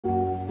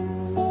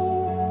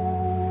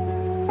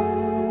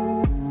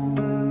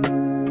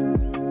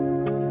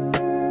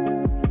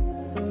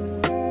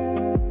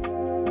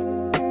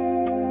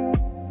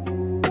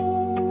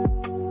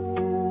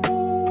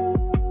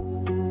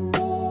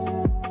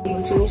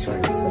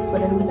shorts. Let's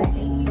put it in the bag.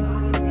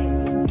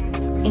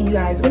 And you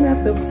guys, we're gonna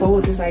have to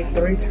fold this like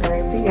 3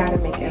 times. So you gotta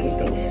make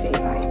everything fit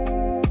like.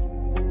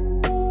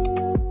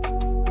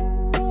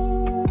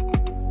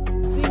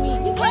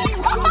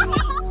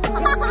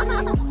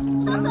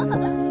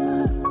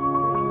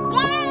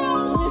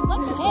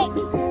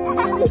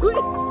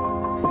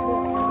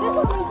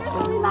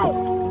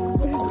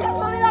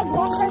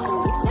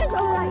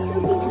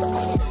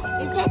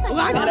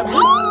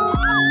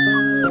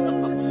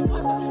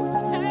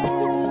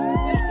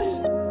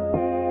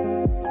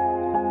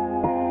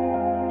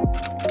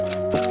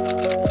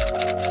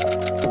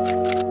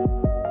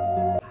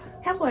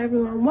 Hello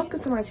everyone, welcome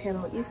to my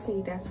channel. It's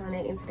me,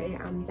 Desiree, and today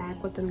I'm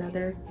back with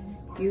another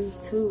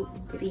YouTube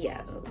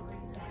video.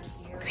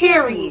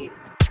 Period.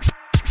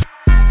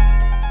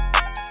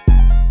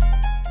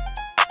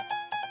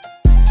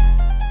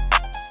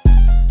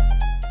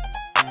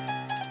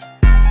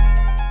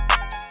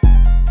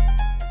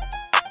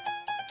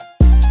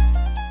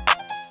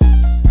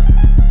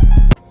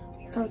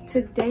 So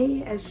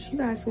today, as you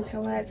guys can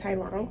tell by the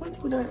title, I'm going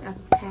to be doing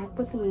a pack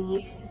with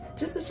me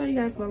just to show you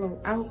guys my little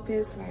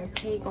outfits that I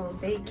take on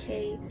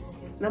vacay.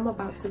 And I'm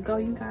about to go,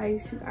 you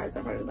guys. You guys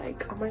are probably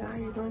like, oh my god,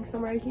 you're going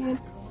somewhere again?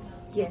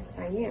 Yes,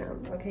 I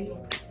am, okay?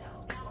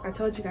 I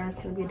told you guys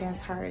it's gonna be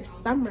that's hard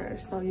summer,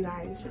 so you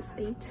guys just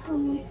stay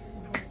tuned.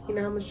 You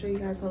know, I'm gonna show you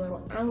guys my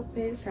little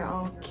outfits. They're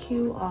all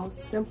cute, all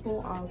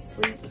simple, all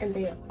sleek, and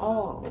they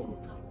all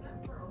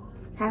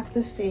have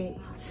to fit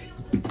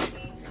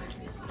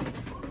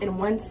in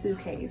one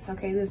suitcase,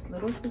 okay? This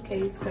little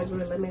suitcase, because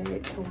we're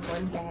limited to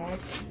one bag.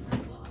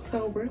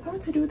 So we're going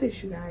to do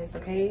this, you guys,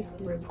 okay?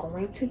 We're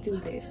going to do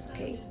this,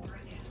 okay?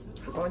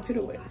 We're going to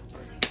do it.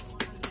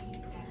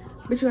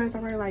 But you guys are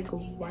probably like,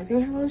 why do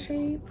you have on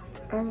shades?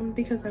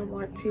 Because I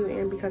want to,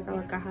 and because I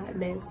like a hot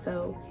mess.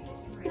 So,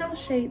 you know,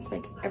 shades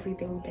make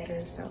everything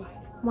better, so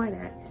why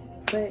not?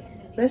 But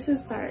let's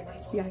just start,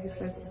 you guys.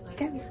 Let's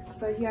go.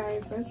 So you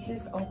guys, let's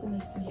just open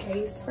the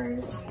suitcase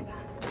first,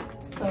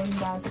 so you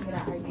guys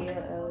get an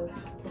idea of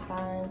the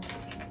size.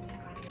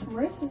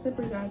 Where's the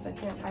zipper, guys? I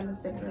can't find the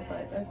zipper,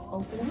 but let's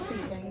open the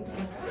suitcase.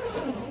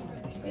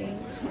 Okay.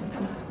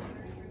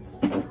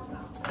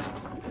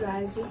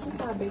 Guys, this is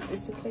how big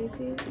this suitcase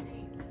is.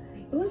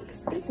 Look,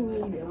 it's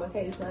medium,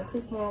 okay? It's not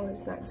too small,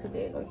 it's not too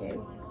big, okay?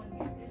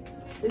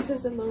 This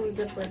is a little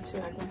zipper too.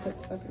 I can put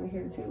stuff in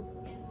here too.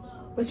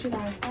 But you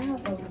guys, I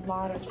have a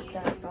lot of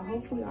stuff, so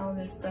hopefully all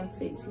this stuff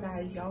fits. You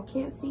guys, y'all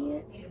can't see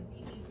it,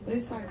 but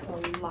it's like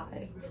a lot.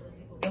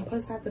 And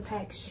plus I have to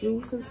pack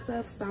shoes and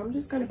stuff, so I'm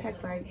just gonna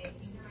pack like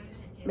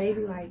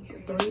maybe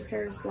like 3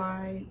 pair of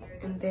slides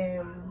and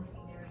then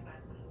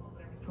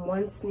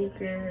 1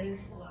 sneaker.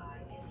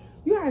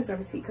 You guys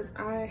ever see, because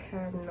I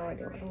have no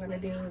idea what I'm gonna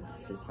do.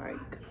 This is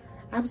like,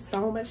 I have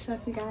so much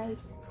stuff, you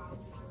guys.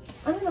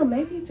 I don't know,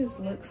 maybe it just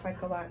looks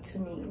like a lot to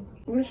me.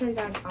 I'm gonna show you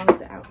guys all of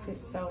the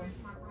outfits. So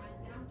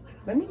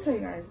let me tell you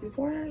guys,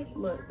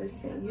 look,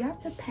 listen, you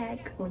have to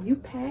pack. When you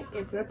pack,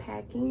 if you're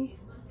packing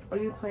or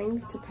you're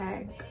planning to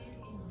pack,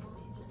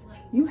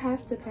 you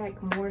have to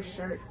pack more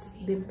shirts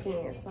than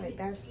pants. Like,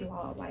 that's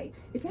law. Like,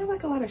 if you have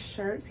like a lot of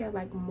shirts, you have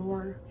like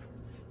more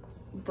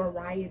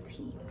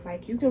variety.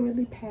 Like, you can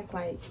really pack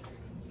like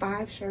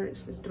 5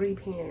 shirts and 3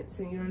 pants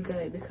and you're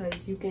good,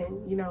 because you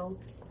can, you know,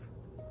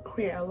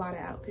 create a lot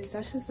of outfits.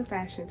 That's just a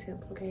fashion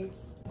tip, okay?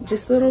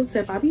 Just a little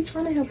tip. I be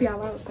trying to help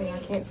y'all out, so I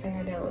can't say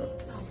I don't.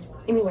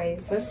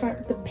 Anyways, let's start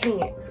with the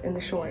pants and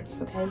the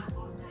shorts, okay?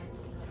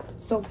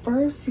 So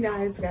first, you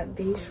guys got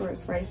these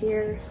shorts right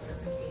here.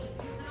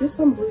 Just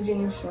some blue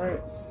jean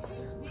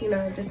shorts, you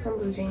know, just some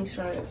blue jean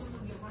shorts.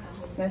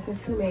 Nothing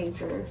too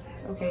major,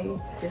 okay?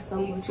 Just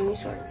some blue jean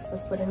shorts.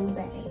 Let's put it in the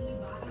bag.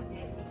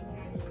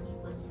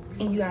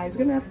 And you guys,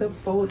 we're gonna have to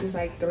fold this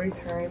like 3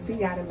 times. So you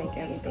gotta make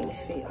everything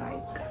fit.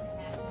 Like,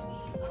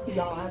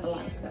 y'all have a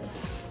lot of stuff.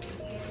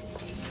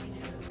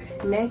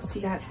 Next, we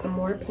got some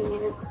more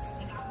pants.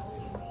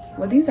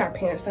 Well, these are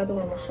pants. The other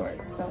one was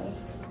shorts. So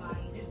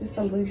just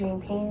some blue jean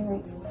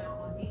pants.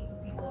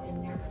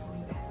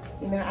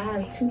 You know, I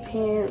have 2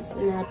 pants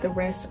and the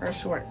rest are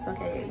shorts,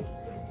 okay?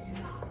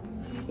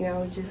 You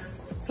know,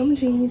 just some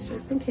jeans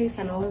just in case.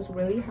 I know it's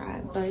really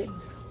hot, but,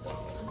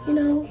 you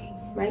know,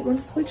 might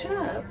want to switch it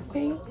up,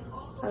 okay?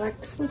 I like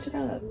to switch it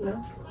up, you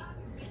know?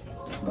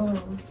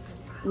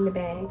 In the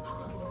bag.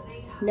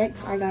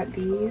 Next, I got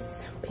these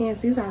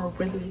pants. These are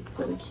really,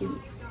 really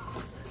cute.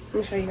 Let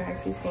me show you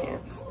guys these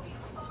pants.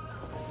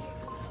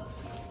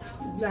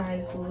 You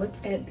guys, look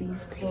at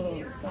these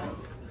pants. Like,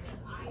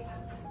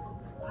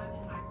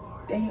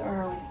 they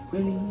are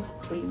really,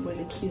 really,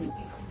 really cute.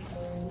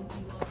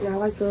 And I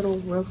like the little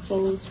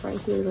ruffles right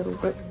here, little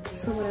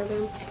rips or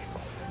whatever.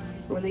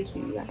 Really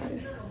cute, you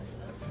guys.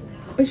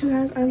 But you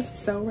guys, I'm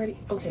so ready.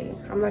 Okay,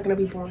 I'm not gonna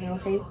be boring,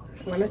 okay?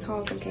 I'm gonna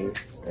talk, okay?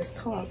 Let's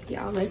talk,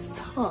 y'all. Let's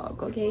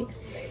talk, okay?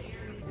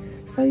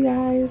 So you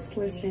guys,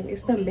 listen,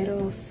 it's the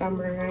middle of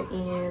summer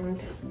and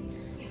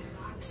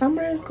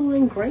summer is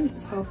going great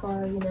so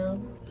far, you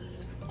know.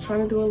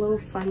 Trying to do a little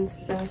fun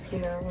stuff, you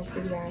know,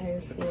 for you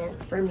guys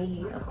and for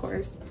me, of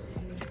course.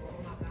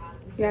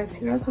 Yes,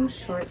 here are some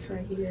shorts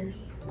right here.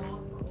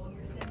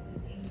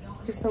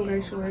 Just some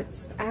gray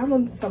shorts. I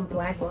have some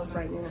black ones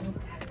right now.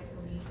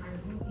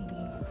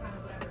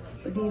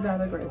 But these are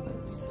the gray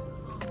ones.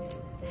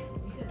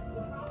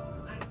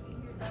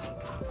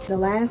 The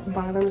last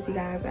bottoms, you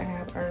guys, I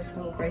have are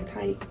some gray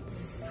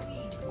tights.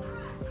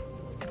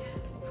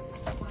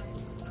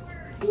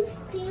 You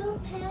still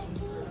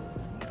packing?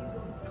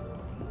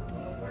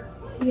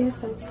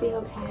 Yes, I'm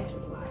still packing.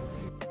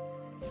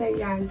 So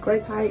guys, gray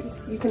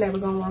tights, you can never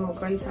go wrong with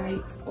gray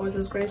tights or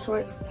those gray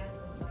shorts.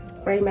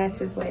 Gray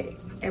matches with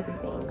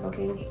everything,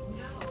 okay?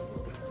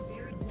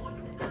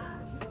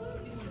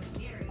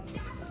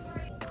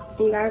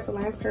 You guys, the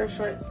last pair of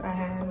shorts I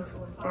have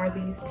are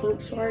these pink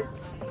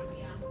shorts.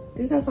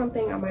 These are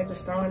something I might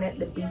just throw in at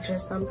the beach or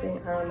something,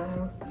 I don't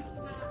know.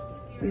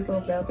 These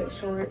little velvet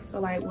shorts, or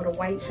like with a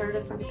white shirt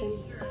or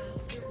something.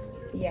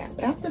 Yeah,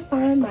 but I have to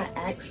find my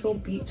actual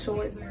beach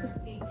shorts.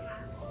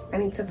 I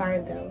need to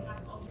find them.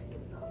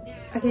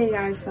 Okay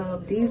guys,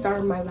 so these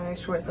are my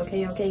last shorts,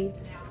 okay?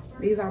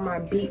 These are my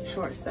beach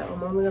shorts, so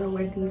I'm only gonna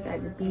wear these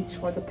at the beach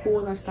or the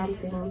pool or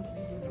something.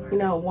 You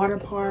know, water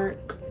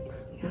park.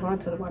 We're going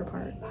to the water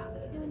park.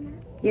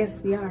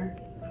 Yes, we are.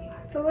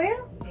 For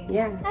real?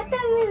 Yeah. I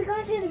thought we were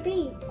going to the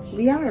beach.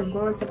 We are. We're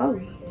going to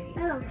both.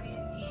 Oh.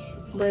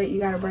 But you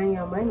gotta bring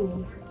your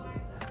money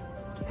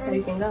so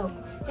you can go.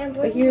 And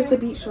But here's the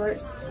beach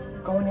shorts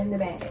going in the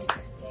bag.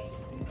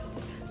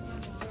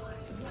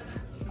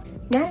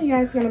 Now you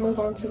guys are gonna move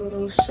on to the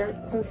little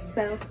shirts and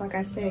stuff. Like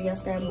I said, you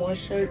have to have more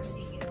shirts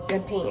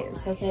than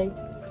pants, okay?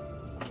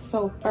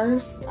 So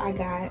first I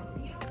got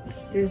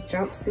this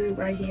jumpsuit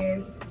right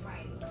here.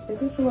 It's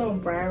just a little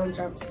brown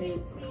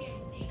jumpsuit.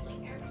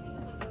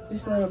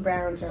 Just a little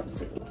brown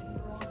jumpsuit.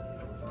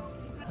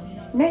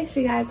 Next,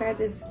 you guys, I got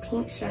this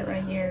pink shirt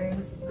right here.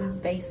 This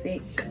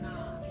basic.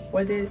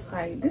 Or this,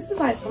 like, this is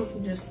like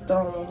something just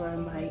thrown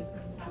on, like,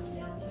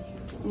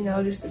 you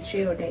know, just a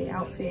chill day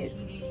outfit.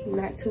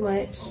 Not too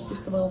much.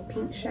 Just a little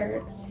pink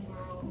shirt.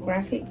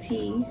 Graphic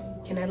tee.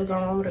 Can never go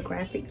wrong with a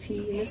graphic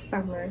tee in the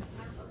summer.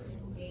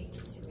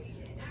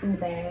 In the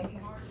bag.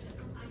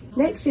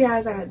 Next, you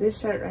guys, I got this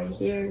shirt right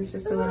here. It's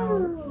just a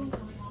little...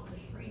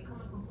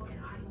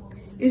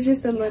 It's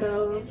just a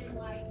little...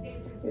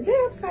 Is it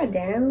upside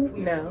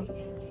down? No.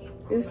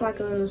 It's like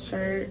a little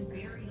shirt.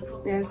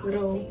 It has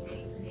little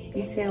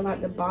detail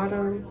at the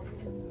bottom.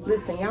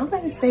 Listen, y'all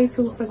better stay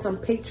tuned for some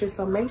pictures.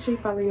 So make sure you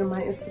follow me on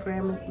my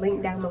Instagram.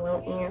 Link down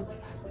below and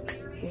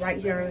right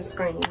here on the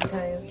screen.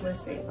 Because,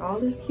 listen, all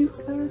this cute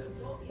stuff.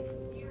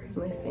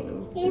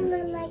 Listen. It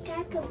look like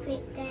I could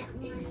fit that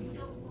one.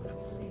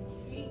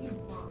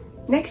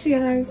 Next, you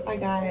guys, I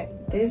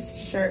got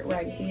this shirt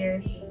right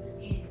here.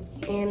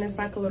 And it's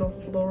like a little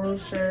floral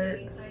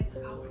shirt.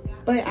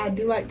 But I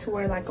do like to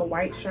wear like a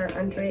white shirt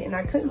under it. And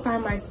I couldn't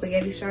find my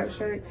spaghetti strap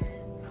shirt.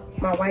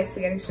 My white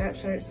spaghetti strap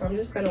shirt. So I'm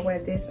just going to wear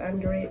this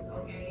under it.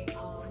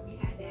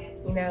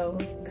 You know,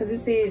 because it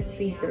says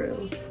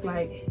see-through.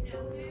 Like,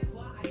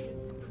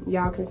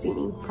 y'all can see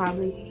me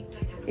probably.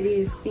 It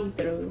is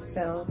see-through.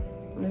 So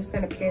I'm just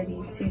going to pair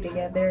these two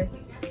together.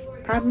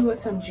 Probably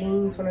with some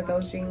jeans, one of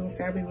those jeans.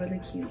 That'd be really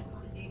cute.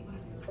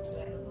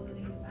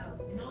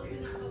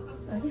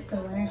 I guess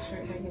the last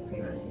shirt I can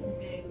pair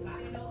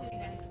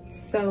in.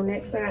 So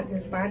next I got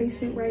this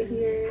bodysuit right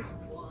here.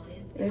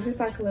 And it's just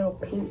like a little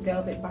pink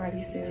velvet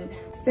bodysuit.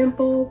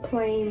 Simple,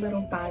 plain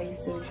little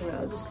bodysuit, you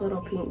know, just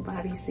little pink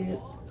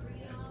bodysuit.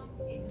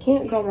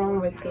 Can't go wrong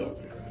with it.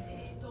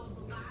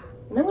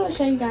 And I'm gonna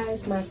show you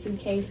guys my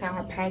suitcase, how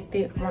I packed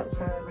it once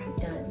I'm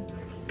done.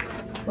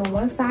 When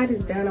one side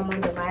is done, I'm on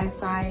the last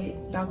side.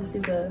 Y'all can see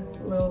the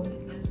little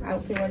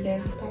outfit right there,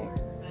 just packed.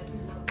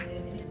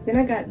 Then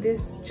I got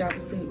this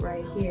jumpsuit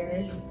right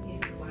here.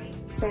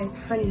 It says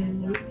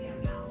honey.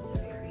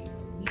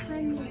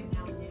 Honey.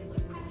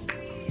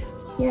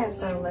 Yeah,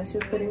 so let's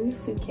just put it in the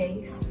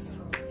suitcase.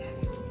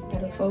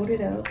 Gotta fold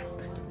it up.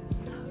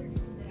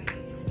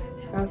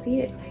 Y'all see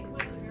it?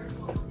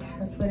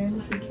 Let's put it in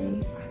the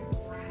suitcase.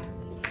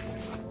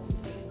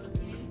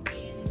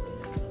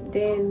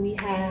 Then we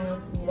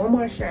have one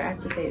more shirt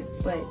after this,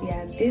 but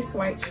yeah, this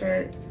white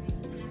shirt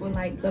with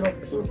like little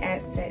pink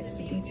accents,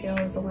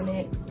 details on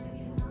it.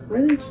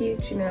 Really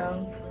cute, you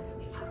know.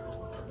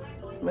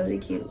 Really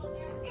cute.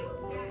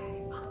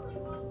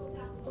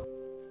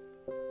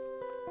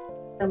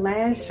 The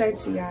last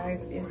shirt, you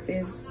guys, is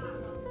this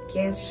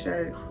Guess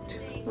shirt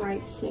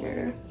right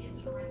here.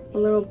 A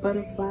little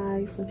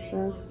butterflies and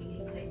stuff.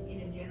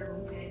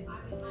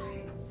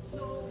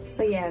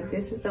 So yeah,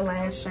 this is the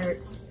last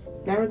shirt.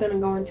 Now we're gonna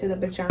go into the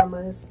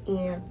pajamas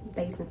and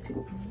bathing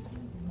suits.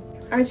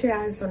 All right, you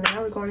guys, so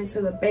now we're going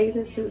into the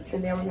bathing suits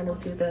and then we're gonna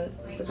do the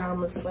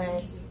pajamas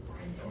last.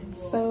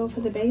 So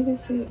for the bathing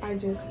suit, I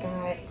just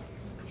got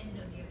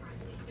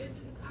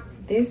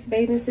this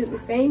bathing suit, the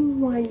same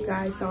one you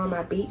guys saw on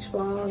my beach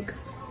vlog.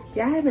 If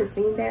y'all haven't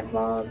seen that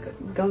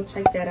vlog, go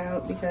check that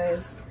out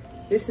because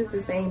this is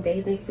the same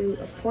bathing suit.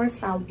 Of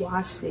course, I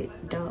washed it,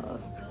 duh,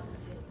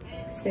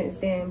 since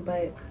then,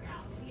 but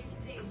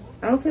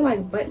I don't feel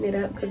like buttoning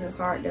it up because it's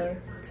hard to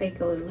take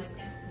loose.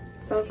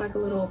 So So it's like a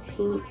little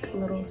pink,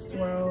 little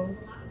swirl,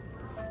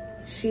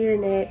 sheer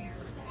net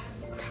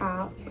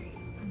top.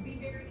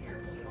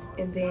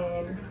 And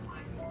then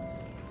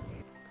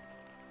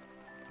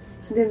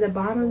the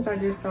bottoms are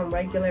just some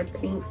regular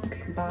pink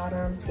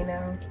bottoms, you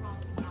know.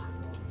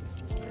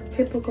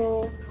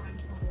 Typical,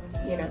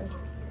 you know.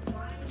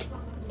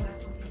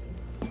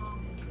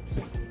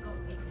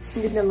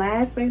 And then the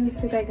last bathing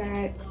suit I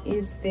got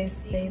is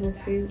this bathing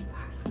suit.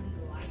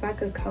 It's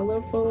like a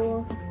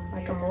colorful,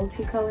 like a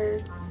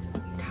multicolored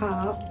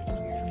top.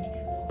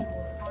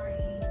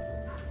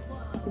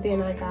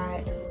 Then I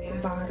got the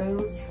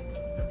bottoms.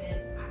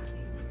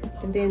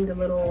 And then the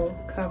little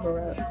cover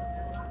up.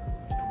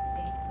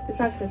 It's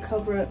like the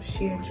cover up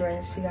sheer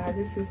dress, you guys.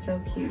 This is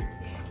so cute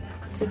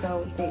to go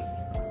with it.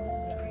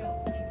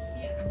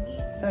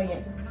 So yeah.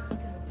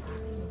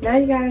 Now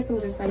you guys, I'm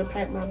just gonna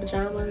pack my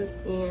pajamas,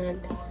 and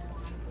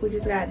we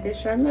just got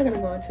this shirt. I'm not gonna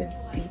go into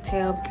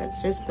detail because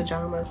it's just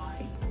pajamas.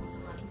 Like,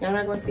 y'all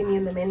not gonna see me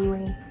in them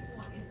anyway.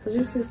 So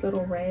just this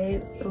little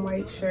red and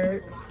white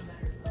shirt.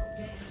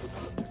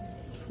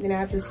 Then I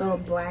have this little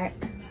black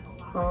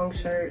long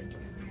shirt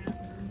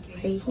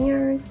right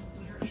here.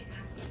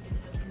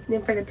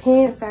 Then for the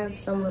pants, I have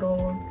some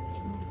little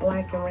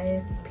black and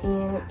red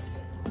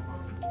pants.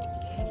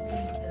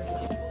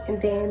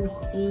 And then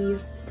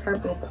these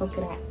purple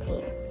polka dot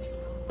pants.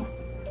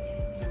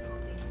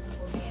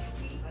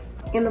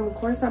 And of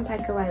course I'm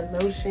packing like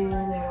lotion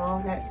and all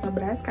that stuff,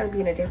 but that's gonna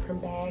be in a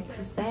different bag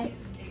because that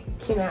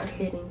cannot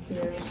fit in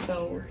here.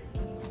 So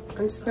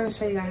I'm just gonna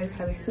show you guys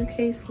how the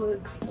suitcase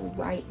looks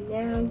right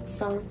now.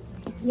 So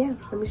yeah,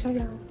 let me show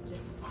y'all.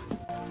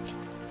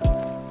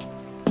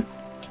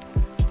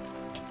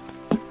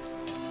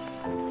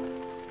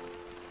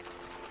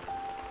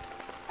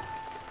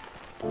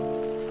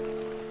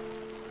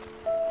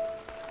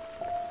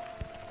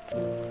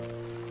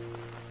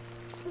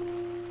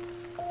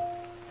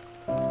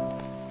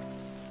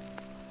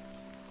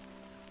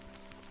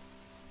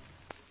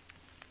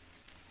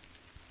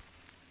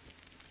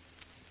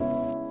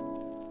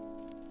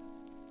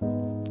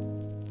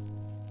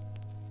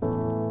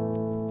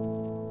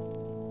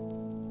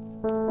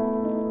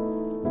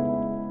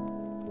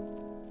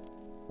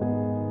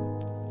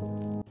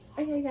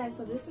 Okay guys,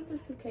 so this is the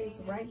suitcase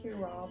right here.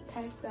 We're all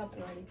packed up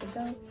and ready to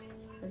go.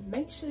 And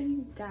make sure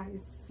you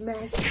guys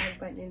smash the like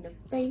button in the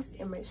face,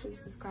 and make sure you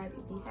subscribe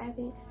if you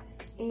haven't.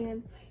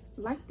 And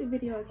like the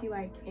video if you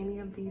like any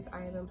of these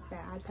items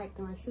that I packed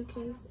in my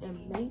suitcase. And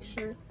make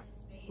sure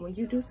when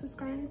you do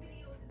subscribe,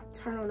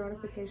 turn on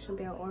notification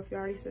bell. Or if you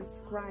already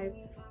subscribed,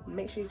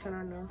 make sure you turn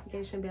on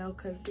notification bell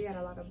because we got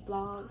a lot of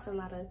vlogs and a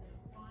lot of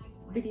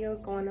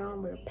videos going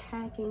on. We're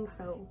packing,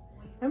 so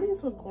that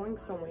means we're going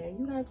somewhere.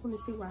 You guys want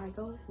to see where I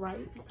go,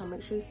 right? So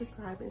make sure you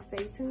subscribe and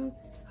stay tuned,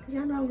 because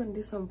y'all know I'm gonna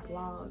do some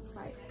vlogs.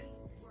 Like,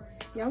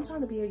 yeah, I'm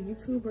trying to be a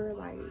YouTuber.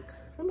 Like,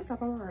 let me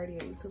stop, I'm already a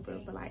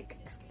YouTuber, but like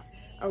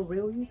a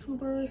real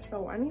YouTuber.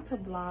 So I need to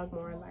vlog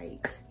more.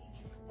 Like,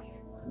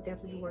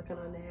 definitely working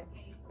on that.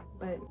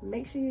 But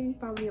make sure you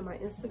follow me on my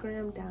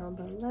Instagram down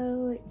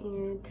below,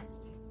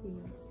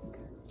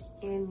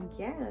 and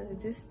yeah,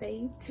 just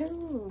stay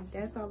tuned.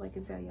 That's all I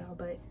can tell y'all.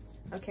 But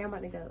okay, I'm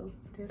about to go.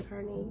 This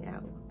Hernie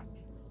out.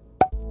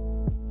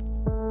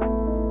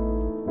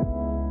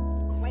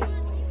 Wait.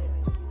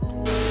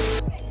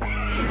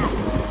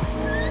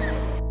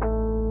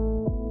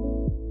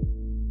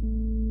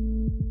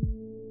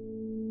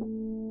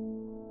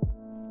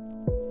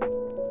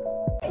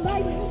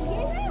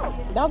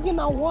 Don't get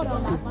no water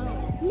on my phone.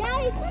 No,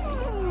 you can't.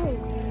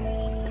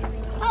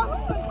 Oh,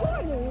 I'm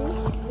recording.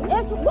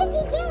 What is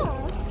that?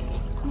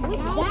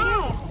 What's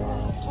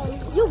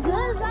that? You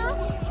good, bro?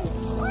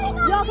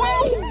 You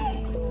okay?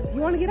 You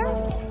want to get out?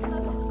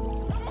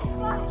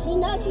 She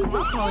knows she's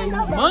just standing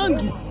over.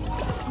 Monkeys.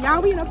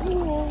 Y'all be in a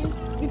pool.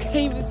 You can't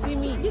even see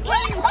me. You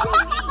can't even see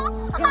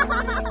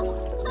me.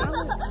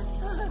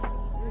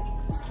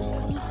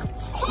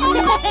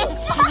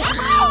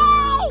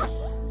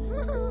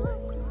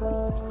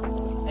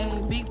 Hey,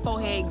 big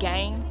forehead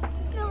gang.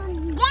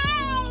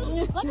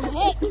 Gang! What the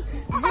heck?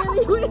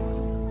 Really?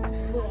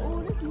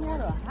 Oh, this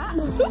water hot.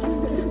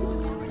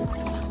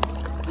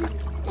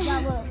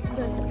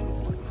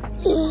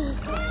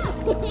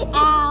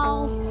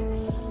 Ow.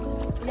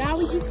 Now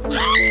we just Get me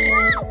out of here.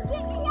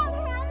 I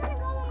want to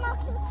go with my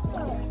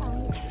sister.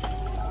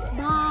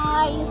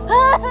 Bye.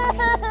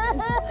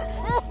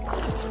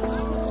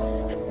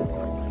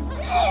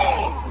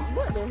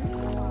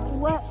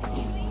 What?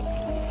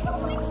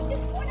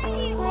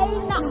 Hey,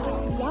 no.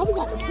 Yeah, we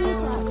got the food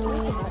truck.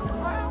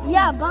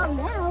 Yeah, but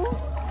now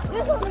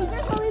there's only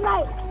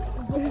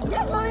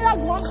like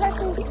one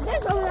person.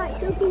 There's only like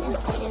 2 people,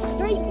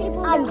 3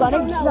 people. I'm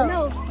gonna jump.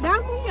 No. now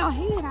move your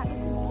head out.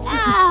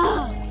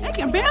 Ah. They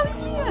can barely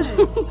see us.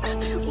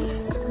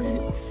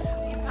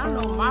 I don't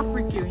know, my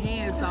freaking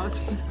hands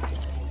salty.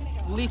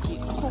 Lick it.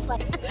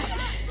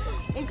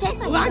 It tastes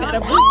like. Well, I gotta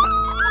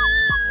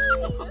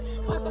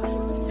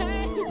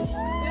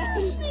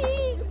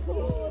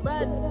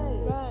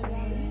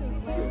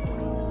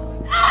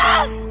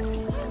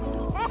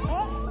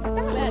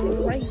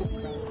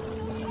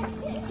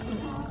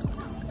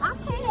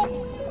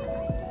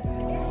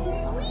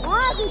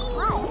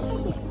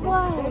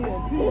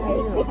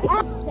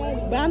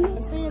But I'm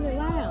not saying it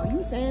loud.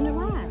 You saying it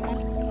loud.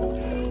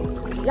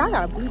 Y'all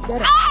gotta bleep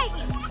that out.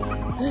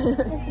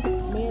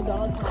 Man,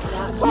 dog,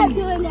 Stop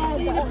doing that.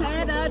 You just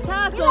had a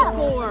tassel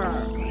for.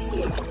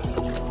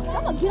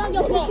 I'm gonna get on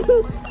your head.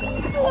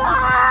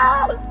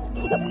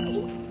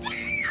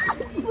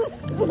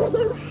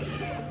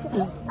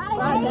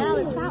 Right now,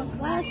 it stopped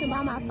splashing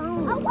by my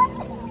phone.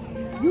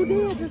 You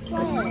did just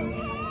splash.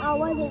 I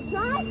wasn't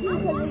trying to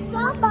because it's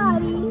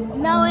somebody.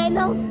 No, ain't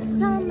no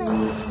somebody.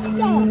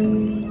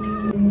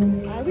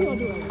 Alright, we gonna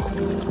do it.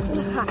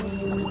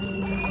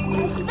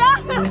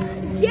 Stop!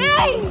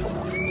 James!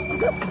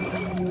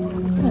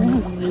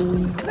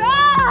 Bro!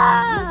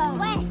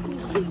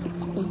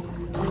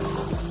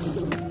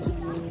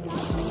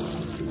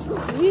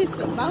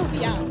 Listen, both of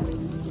y'all.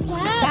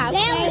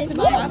 Damn it!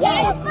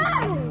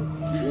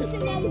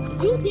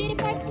 You did it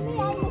first for me.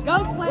 Go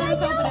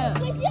splash over there.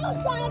 Because you was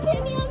trying to put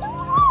me on the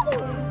water.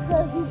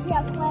 Because you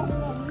kept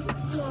flashing at me.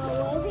 No, I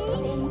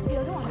wasn't. And you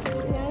still doing it.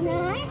 No,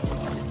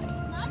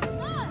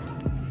 not.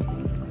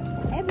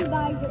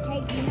 Everybody just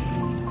hates me.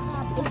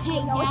 It's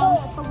hate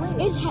Dallas.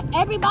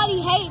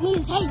 Everybody hate me.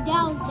 It's hate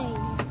Dallas Day.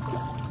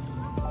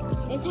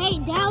 It's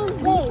hate Dallas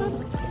Day.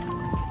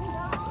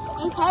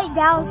 It's hate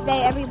Dallas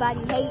Day. Everybody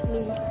hate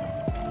me.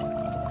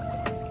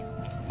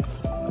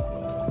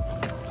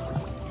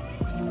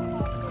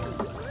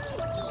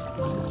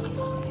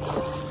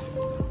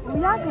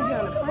 Y'all can get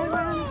on the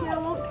playground if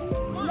y'all want to.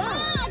 No, I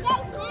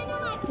gotta stand on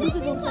my feet. You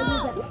just gonna say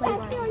who's at the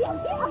playground.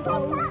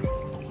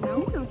 No,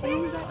 we gonna say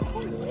who's at the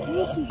playground.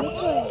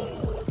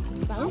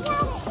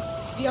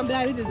 You gonna be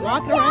like, we just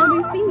walking around, we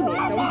seen it, so we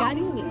got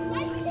in it.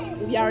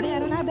 We already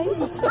had on our babies.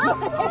 Can I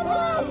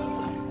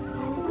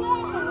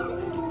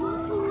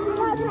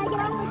get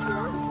on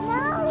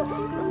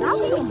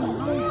with you?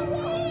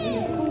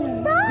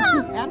 No.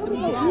 Stop.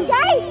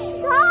 Jay,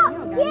 stop.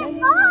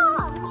 Get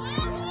off.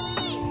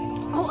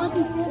 Oh,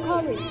 Auntie Sam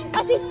calling.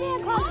 Auntie Sam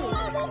calling.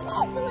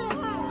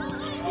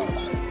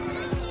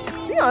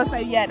 You gonna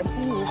say you at the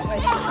pool.